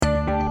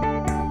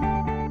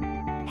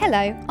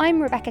Hello,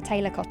 I'm Rebecca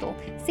Taylor-Cottle,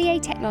 CA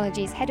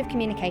Technologies Head of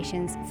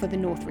Communications for the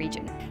North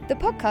Region. The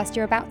podcast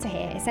you're about to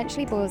hear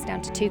essentially boils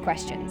down to two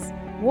questions.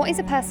 What is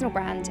a personal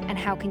brand and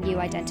how can you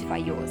identify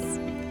yours?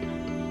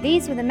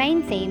 These were the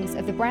main themes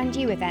of the Brand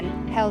You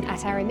event held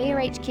at our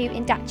EMEA HQ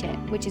in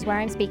Datchet, which is where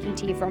I'm speaking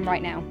to you from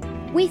right now.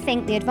 We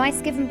think the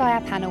advice given by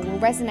our panel will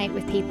resonate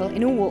with people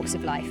in all walks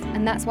of life,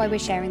 and that's why we're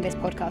sharing this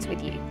podcast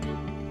with you.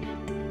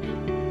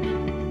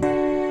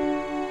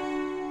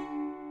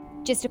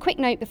 Just a quick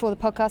note before the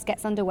podcast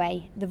gets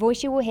underway, the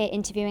voice you will hear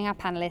interviewing our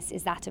panellists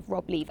is that of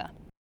Rob Lever.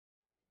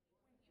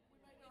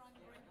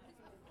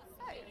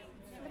 So,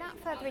 without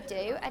further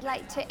ado, I'd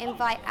like to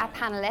invite our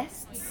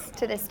panellists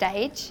to the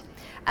stage.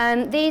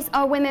 These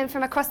are women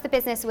from across the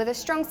business with a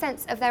strong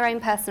sense of their own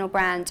personal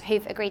brand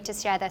who've agreed to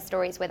share their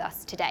stories with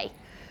us today.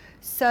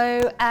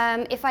 So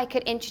if I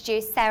could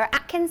introduce Sarah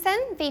Atkinson,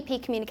 VP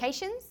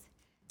Communications.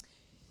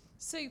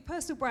 So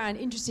personal brand,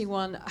 interesting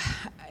one.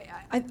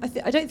 I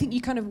don't think you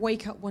kind of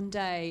wake up one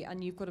day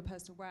and you've got a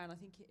personal brand.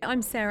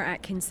 I'm Sarah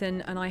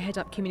Atkinson and I head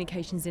up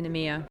communications in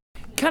EMEA.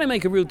 Can it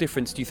make a real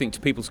difference, do you think, to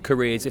people's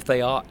careers if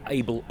they are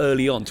able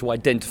early on to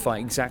identify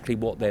exactly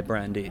what their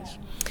brand is?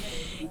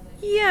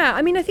 Yeah,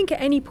 I mean, I think at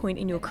any point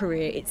in your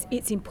career,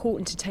 it's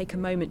important to take a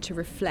moment to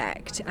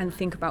reflect and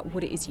think about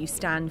what it is you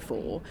stand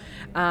for,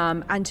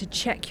 and to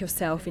check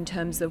yourself in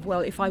terms of,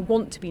 well, if I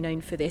want to be known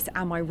for this,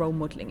 am I role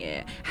modelling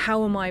it?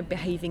 How am I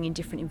behaving in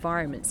different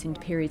environments, in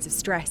periods of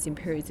stress, in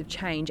periods of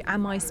change?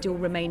 Am I still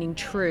remaining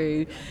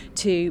true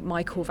to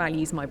my core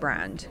values, my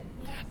brand?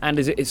 And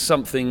it's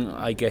something,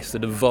 I guess,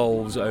 that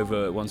evolves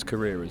over one's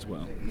career as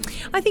well?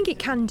 I think it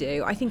can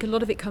do. I think a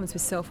lot of it comes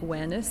with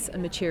self-awareness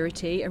and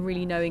maturity and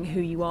really knowing who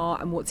you are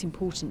and what's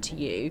important to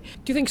you. Do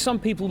you think some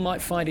people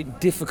might find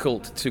it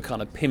difficult to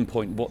kind of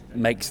pinpoint what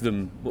makes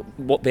them,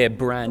 what their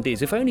brand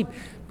is, if only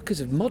because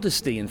of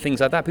modesty and things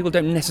like that? People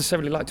don't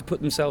necessarily like to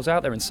put themselves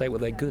out there and say what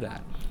they're good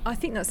at. I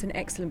think that's an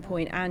excellent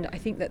point, and I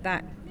think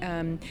that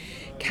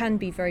can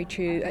be very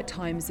true at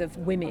times of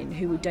women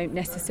who don't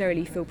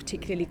necessarily feel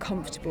particularly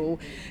comfortable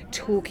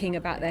talking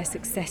about their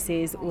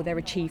successes or their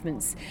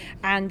achievements,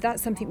 and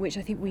that's something which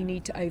I think we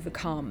need to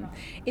overcome.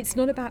 It's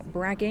not about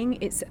bragging,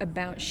 it's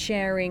about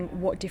sharing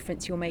what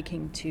difference you're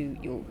making to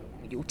your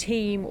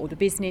team or the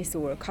business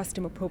or a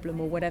customer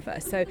problem or whatever.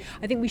 So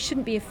I think we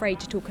shouldn't be afraid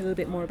to talk a little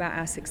bit more about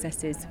our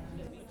successes.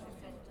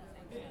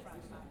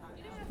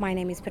 My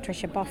name is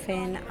Patricia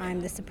Boffin.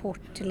 I'm the Support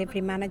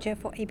Delivery Manager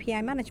for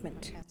API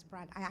Management.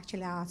 I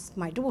actually asked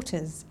my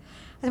daughters,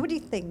 I said, what do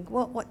you think?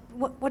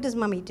 What does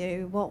Mummy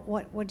do?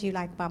 What do you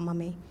like about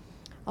Mummy?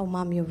 Oh,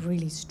 Mum, you're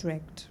really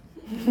strict.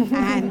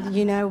 And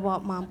you know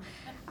what, Mum?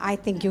 I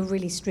think you're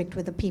really strict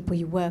with the people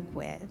you work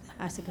with.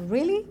 I said,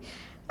 really?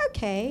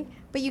 Okay,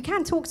 but you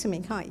can talk to me,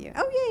 can't you?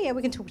 Oh, yeah,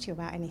 we can talk to you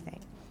about anything.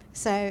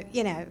 So,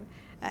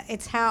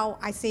 it's how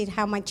I see it,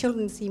 how my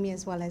children see me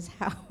as well as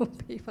how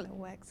people at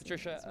work see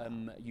Patricia,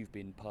 me. Well. You've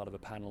been part of a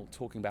panel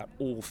talking about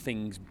all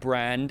things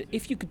brand.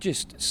 If you could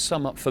just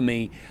sum up for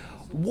me,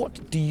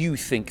 what do you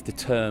think the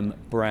term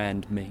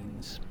brand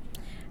means?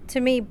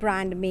 To me,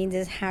 brand means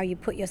is how you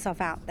put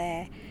yourself out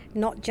there,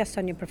 not just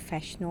on your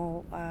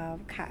professional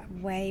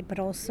way, but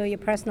also your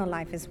personal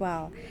life as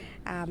well.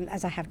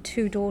 As I have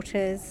two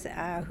daughters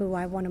who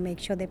I want to make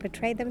sure they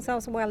portray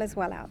themselves well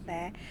out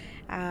there.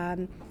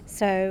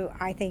 So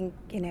I think,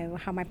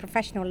 how my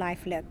professional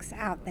life looks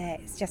out there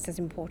is just as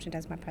important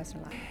as my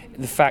personal life.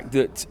 The fact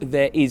that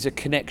there is a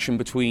connection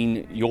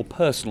between your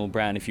personal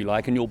brand, if you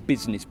like, and your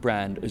business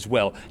brand as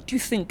well. Do you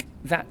think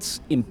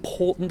that's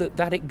important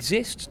that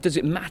exists? Does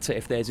it matter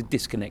if there's a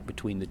disconnect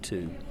between the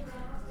two?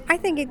 I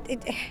think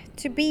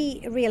to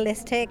be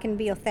realistic and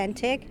be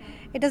authentic,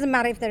 it doesn't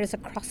matter if there is a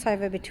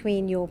crossover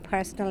between your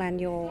personal and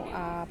your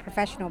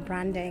professional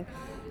branding.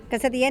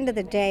 Because at the end of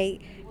the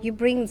day, you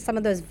bring some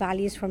of those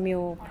values from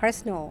your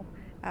personal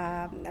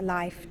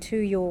life to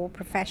your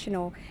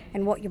professional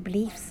and what your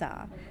beliefs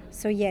are.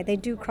 So yeah, they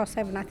do cross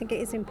over, and I think it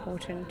is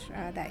important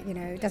that,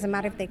 it doesn't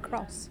matter if they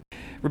cross.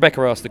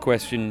 Rebecca asked the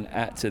question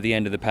at the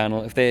end of the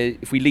panel,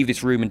 if we leave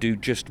this room and do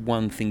just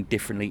one thing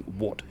differently,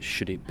 what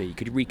should it be?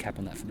 Could you recap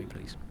on that for me,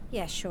 please?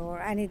 Yeah, sure.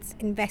 And it's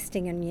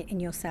investing in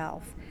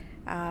yourself,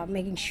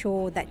 making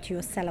sure that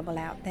you're sellable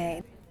out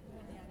there.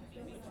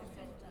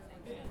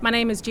 My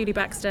name is Julie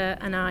Baxter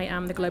and I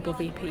am the Global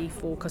VP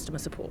for Customer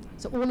Support.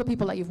 So all the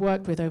people that you've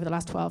worked with over the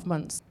last 12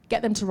 months,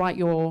 get them to write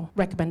your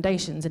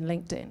recommendations in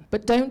LinkedIn.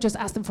 But don't just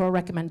ask them for a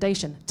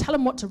recommendation. Tell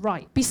them what to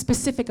write. Be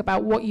specific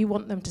about what you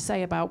want them to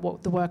say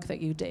about the work that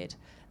you did.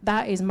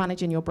 That is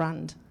managing your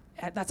brand.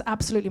 That's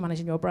absolutely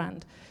managing your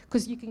brand.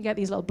 Because you can get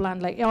these little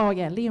bland, oh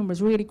yeah, Liam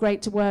was really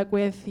great to work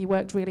with. He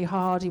worked really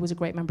hard. He was a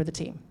great member of the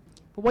team.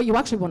 But what you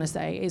actually want to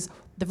say is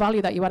the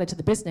value that you added to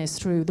the business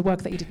through the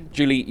work that you did.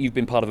 Julie, you've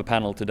been part of a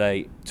panel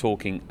today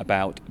talking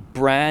about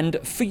brand.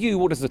 For you,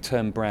 what does the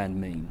term brand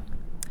mean?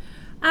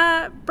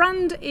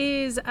 Brand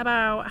is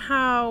about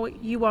how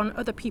you want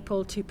other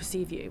people to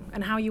perceive you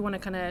and how you want to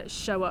kind of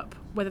show up,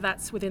 whether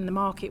that's within the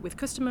market with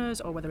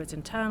customers or whether it's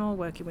internal,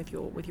 working with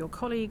your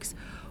colleagues,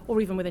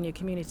 or even within your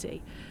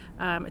community.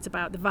 It's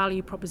about the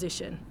value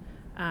proposition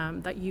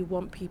that you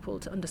want people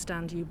to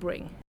understand you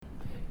bring.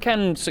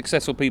 Can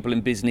successful people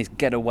in business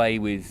get away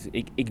with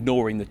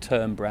ignoring the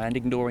term brand,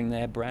 ignoring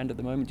their brand at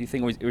the moment, do you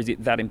think, or is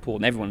it that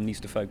important? Everyone needs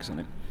to focus on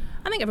it.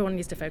 I think everyone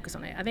needs to focus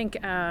on it. I think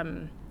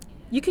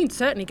you can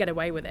certainly get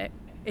away with it.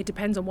 It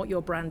depends on what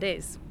your brand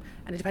is,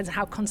 and it depends on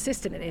how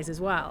consistent it is as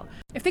well.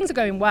 If things are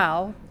going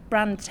well,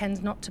 brand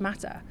tends not to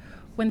matter.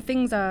 When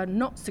things are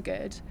not so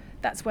good,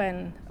 that's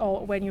when,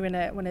 or when you're in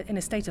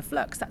a state of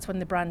flux, that's when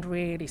the brand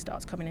really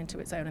starts coming into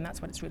its own, and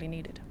that's when it's really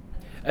needed.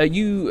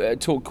 You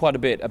talk quite a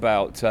bit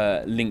about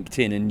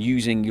LinkedIn and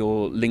using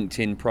your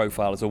LinkedIn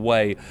profile as a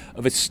way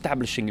of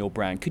establishing your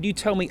brand. Could you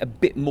tell me a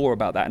bit more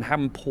about that and how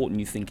important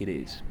you think it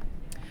is?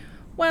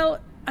 Well,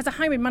 as a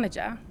hiring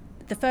manager,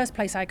 the first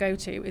place I go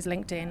to is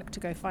LinkedIn to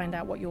go find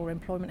out what your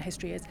employment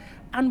history is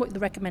and what the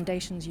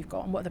recommendations you've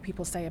got and what other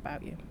people say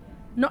about you.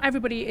 Not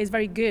everybody is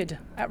very good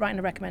at writing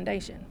a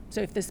recommendation.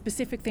 So if there's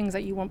specific things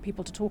that you want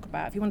people to talk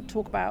about, if you want to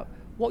talk about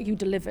what you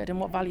delivered and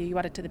what value you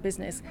added to the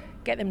business,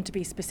 get them to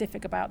be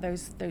specific about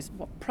those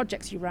what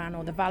projects you ran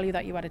or the value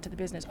that you added to the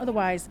business.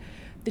 Otherwise,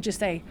 they just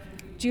say,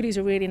 Julie's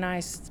a really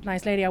nice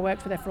lady, I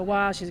worked with her for a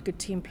while, she's a good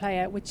team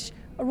player, which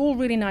are all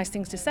really nice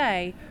things to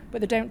say,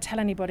 but they don't tell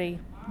anybody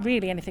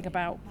really anything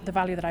about the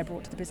value that I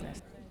brought to the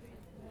business.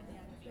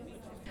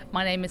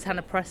 My name is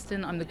Hannah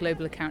Preston, I'm the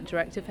Global Account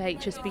Director for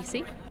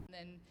HSBC. And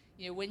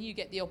then, when you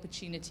get the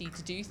opportunity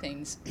to do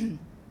things,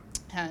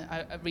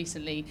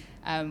 recently,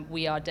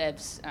 We Are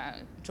Devs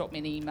dropped me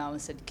an email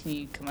and said, can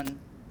you come and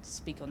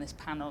speak on this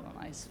panel? And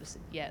I sort of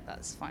said, yeah,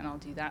 that's fine, I'll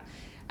do that.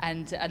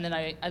 And then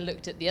I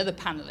looked at the other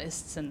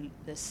panelists, and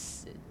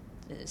this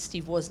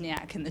Steve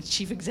Wozniak and the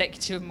chief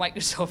executive of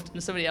Microsoft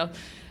and somebody else.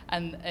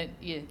 And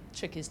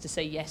trick is to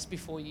say yes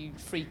before you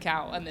freak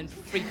out, and then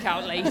freak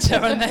out later,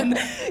 and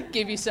then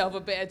give yourself a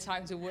bit of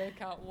time to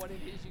work out what it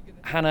is you're going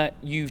to do. Hannah,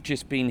 you've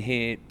just been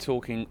here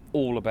talking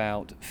all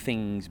about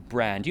things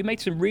brand. You made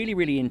some really,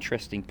 really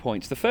interesting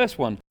points. The first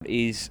one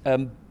is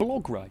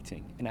blog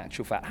writing, in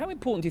actual fact. How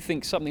important do you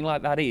think something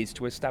like that is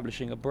to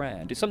establishing a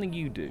brand? It's something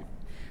you do.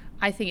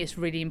 I think it's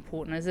really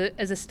important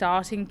as a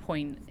starting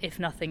point, if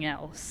nothing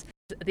else.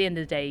 At the end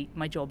of the day,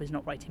 my job is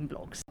not writing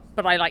blogs,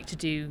 but I like to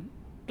do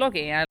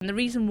blogging, and the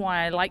reason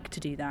why I like to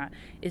do that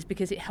is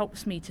because it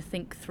helps me to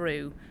think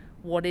through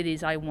what it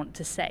is I want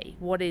to say,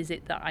 what is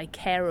it that I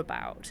care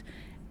about,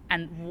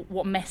 and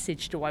what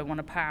message do I want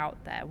to put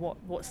out there,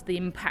 what's the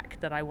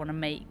impact that I want to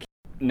make.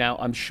 Now,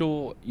 I'm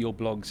sure your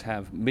blogs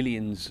have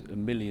millions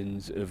and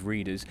millions of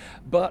readers,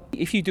 but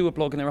if you do a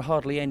blog and there are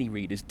hardly any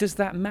readers, does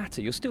that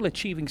matter? You're still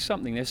achieving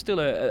something. There's still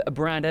a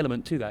brand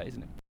element to that,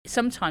 isn't it?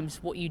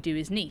 Sometimes what you do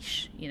is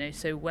niche,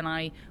 so when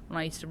I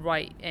used to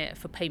write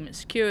for payment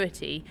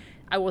security,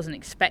 I wasn't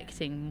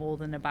expecting more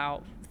than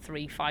about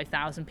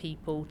 5,000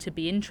 people to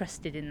be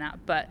interested in that.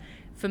 But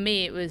for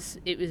me, it was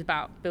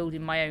about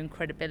building my own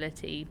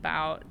credibility,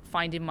 about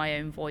finding my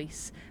own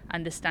voice,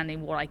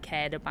 understanding what I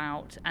cared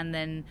about, and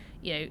then,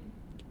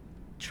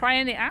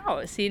 trying it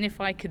out, seeing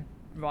if I could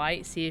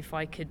write, see if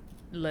I could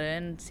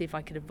learn, see if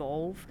I could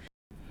evolve.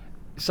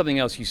 Something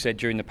else you said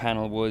during the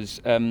panel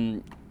was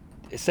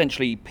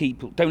essentially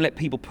don't let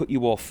people put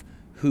you off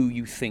who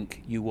you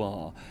think you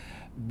are.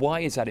 Why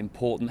is that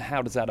important?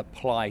 How does that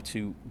apply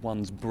to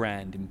one's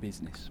brand in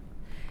business?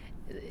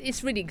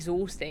 It's really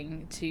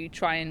exhausting to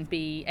try and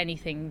be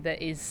anything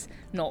that is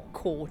not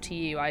core to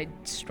you, I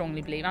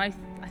strongly believe. I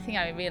think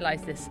I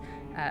realised this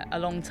a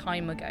long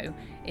time ago,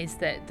 is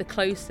that the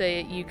closer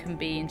you can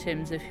be in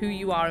terms of who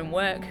you are in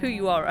work, who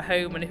you are at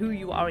home, and who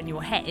you are in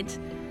your head,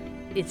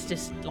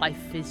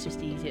 life is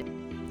just easier.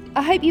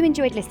 I hope you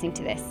enjoyed listening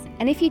to this,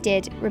 and if you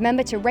did,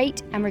 remember to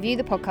rate and review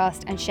the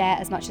podcast and share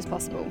as much as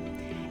possible.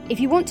 If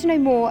you want to know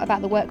more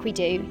about the work we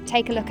do,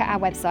 take a look at our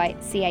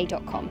website,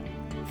 ca.com.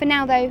 For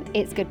now though,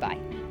 it's goodbye.